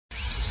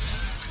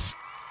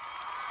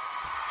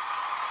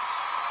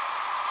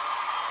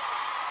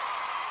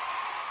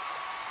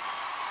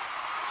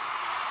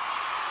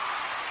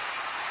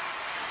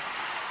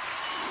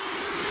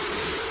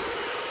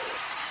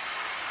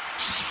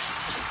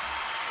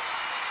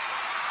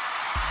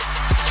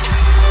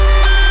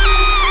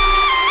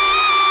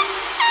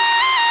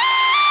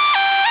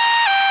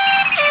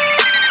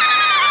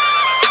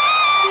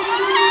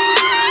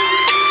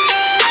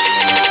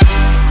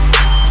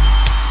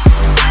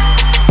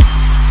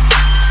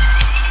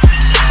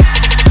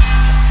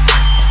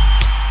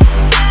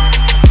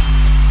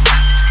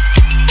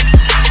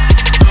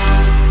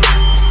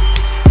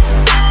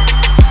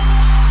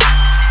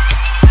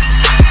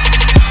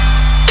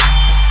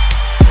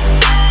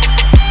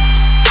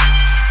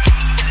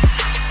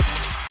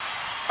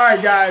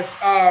right, guys.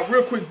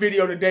 Real quick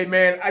video today,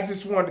 man. I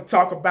just wanted to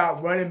talk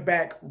about running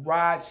back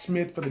Rod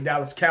Smith for the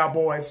Dallas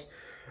Cowboys.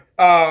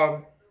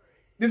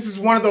 This is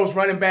one of those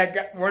running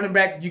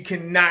back you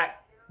cannot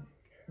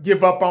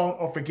give up on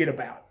or forget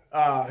about.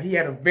 He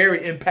had a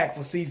very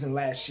impactful season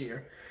last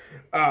year,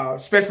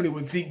 especially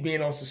with Zeke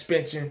being on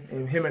suspension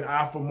and him and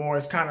Alfred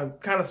Morris kind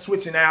of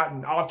switching out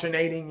and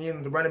alternating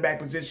in the running back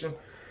position.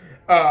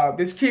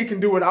 This kid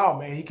can do it all,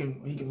 man. He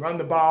can run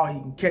the ball. He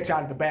can catch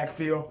out of the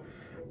backfield.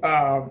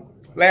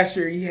 Last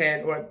year he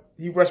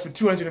rushed for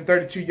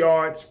 232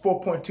 yards,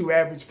 4.2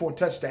 average, 4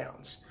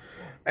 touchdowns.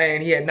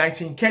 And he had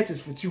 19 catches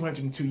for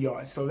 202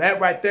 yards. So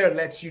that right there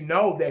lets you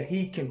know that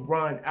he can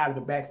run out of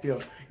the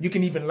backfield. You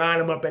can even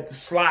line him up at the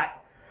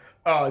slot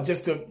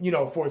just to,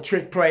 for a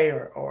trick play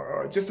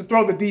or just to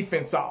throw the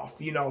defense off,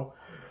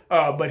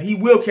 But he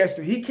will catch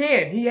it.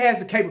 He has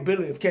the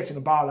capability of catching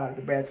the ball out of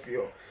the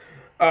backfield.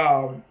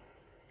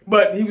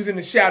 But he was in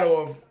the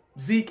shadow of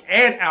Zeke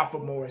and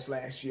Alfred Morris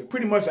last year.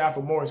 Pretty much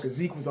Alfred Morris because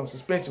Zeke was on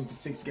suspension for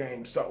 6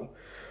 games. So,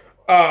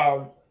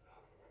 Alfred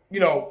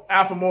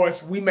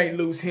Morris, we may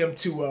lose him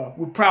to,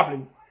 we're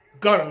probably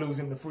going to lose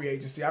him to free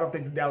agency. I don't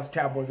think the Dallas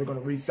Cowboys are going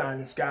to re-sign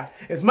this guy.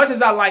 As much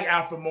as I like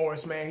Alfred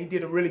Morris, man, he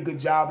did a really good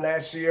job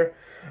last year.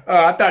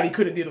 I thought he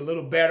could have did a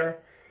little better.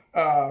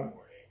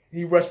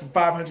 He rushed for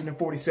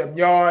 547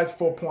 yards,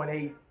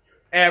 4.8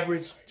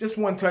 average, just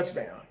 1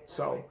 touchdown.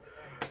 So,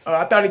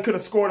 I thought he could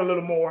have scored a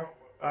little more.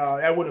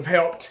 That would have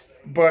helped.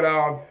 But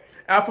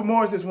Alfred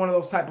Morris is one of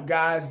those type of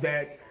guys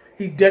that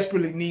he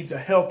desperately needs a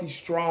healthy,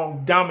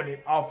 strong, dominant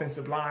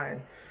offensive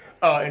line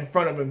in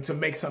front of him to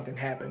make something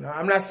happen.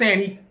 I'm not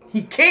saying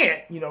he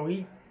can't.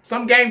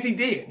 Some games he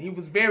did. He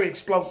was very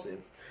explosive.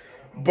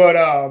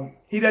 But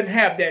he doesn't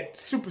have that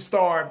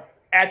superstar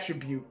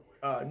attribute,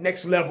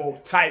 next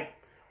level type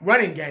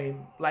running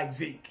game like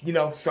Zeke,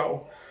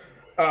 So,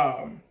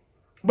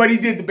 but he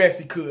did the best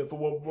he could for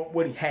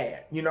what he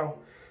had,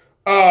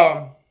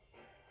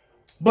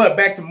 But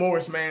back to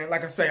Morris, man.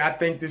 Like I say, I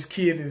think this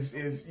kid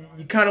is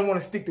you kind of want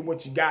to stick to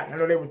what you got. I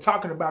know they were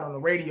talking about on the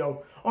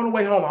radio. On the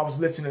way home, I was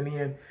listening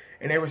in,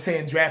 and they were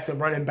saying draft a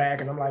running back.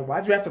 And I'm like,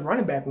 why draft a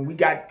running back when we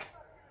got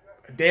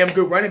a damn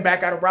good running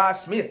back out of Rod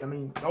Smith? I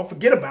mean, don't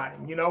forget about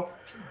him,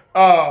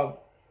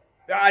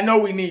 I know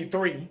we need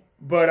 3,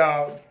 but,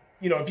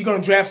 if you're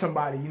going to draft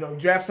somebody,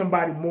 draft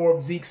somebody more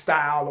of Zeke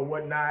style or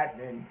whatnot.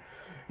 And,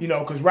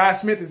 because Rod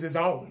Smith is his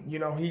own.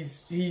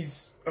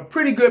 He's a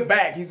pretty good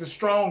back. He's a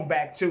strong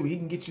back, too. He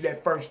can get you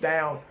that first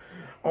down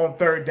on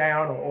 3rd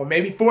down or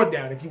maybe 4th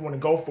down if you want to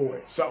go for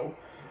it. So,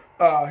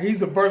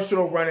 he's a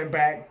versatile running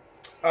back.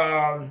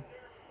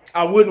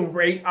 I wouldn't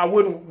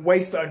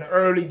waste an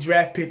early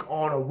draft pick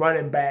on a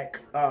running back.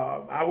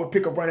 I would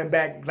pick a running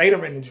back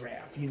later in the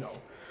draft,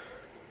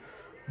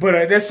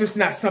 But that's just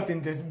not something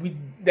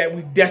that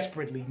we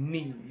desperately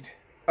need.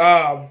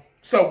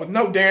 So with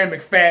no Darren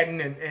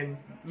McFadden and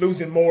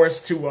losing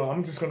Morris to,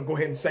 I'm just going to go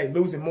ahead and say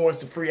losing Morris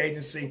to free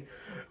agency.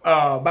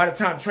 By the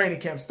time training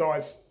camp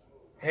starts,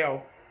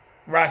 hell,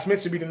 Rod Smith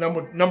should be the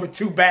number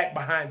 2 back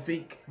behind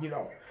Zeke.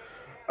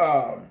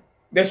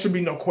 There should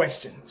be no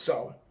question.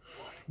 So,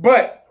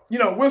 but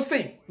we'll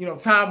see.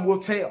 Time will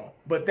tell.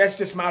 But that's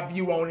just my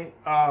view on it.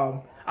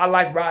 I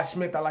like Rod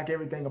Smith. I like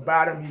everything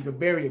about him. He's a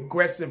very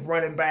aggressive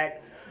running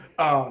back.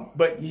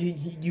 But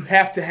you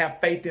have to have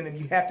faith in him.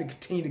 You have to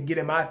continue to get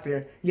him out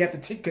there. You have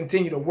to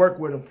continue to work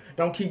with him.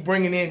 Don't keep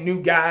bringing in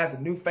new guys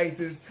and new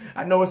faces.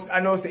 I know it's the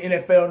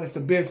NFL and it's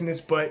a business,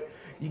 but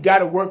you got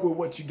to work with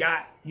what you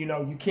got.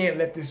 You can't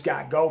let this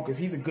guy go because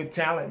he's a good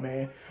talent,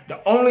 man.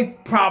 The only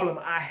problem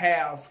I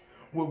have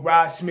with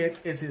Rod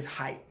Smith is his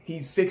height.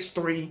 He's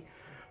 6'3",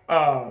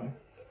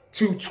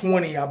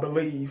 220, I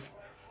believe.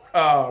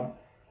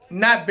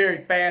 Not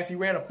very fast. He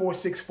ran a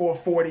 4.64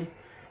 40,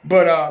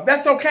 but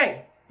that's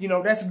okay.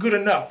 That's good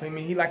enough. I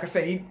mean, like I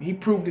say, he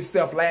proved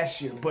himself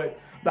last year. But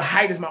the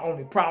height is my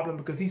only problem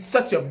because he's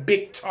such a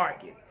big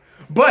target.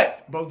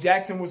 But Bo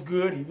Jackson was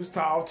good. He was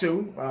tall,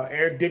 too.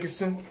 Eric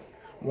Dickerson,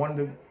 one of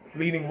the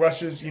leading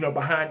rushers,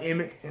 behind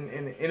Emmett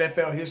in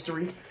NFL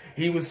history.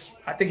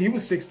 I think he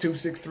was 6'2",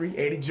 6'3".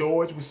 Eddie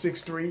George was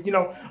 6'3".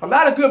 A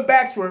lot of good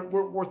backs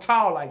were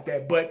tall like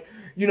that. But,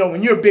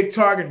 when you're a big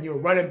target and you're a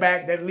running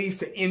back, that leads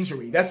to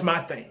injury. That's my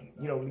thing.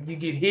 You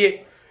get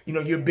hit.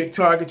 You're a big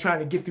target trying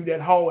to get through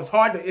that hole. It's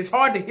hard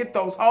to hit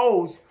those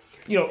holes.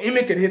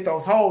 Emmett can hit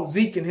those holes.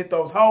 Zeke can hit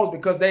those holes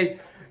because they're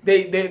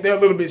a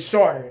little bit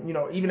shorter.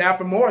 Even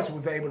Alfred Morris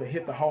was able to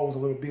hit the holes a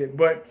little bit.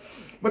 But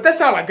that's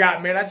all I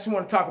got, man. I just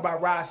want to talk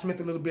about Rod Smith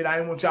a little bit. I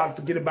didn't want y'all to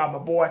forget about my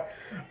boy.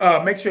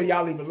 Make sure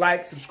y'all leave a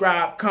like,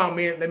 subscribe,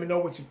 comment. Let me know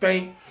what you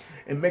think.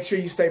 And make sure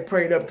you stay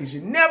prayed up because you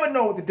never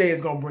know what the day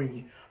is going to bring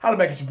you. Holla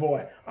back at your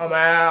boy. I'm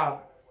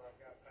out.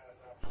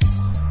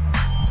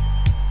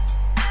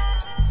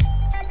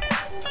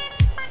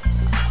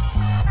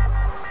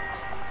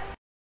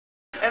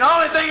 And the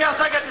only thing else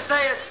I got to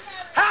say is,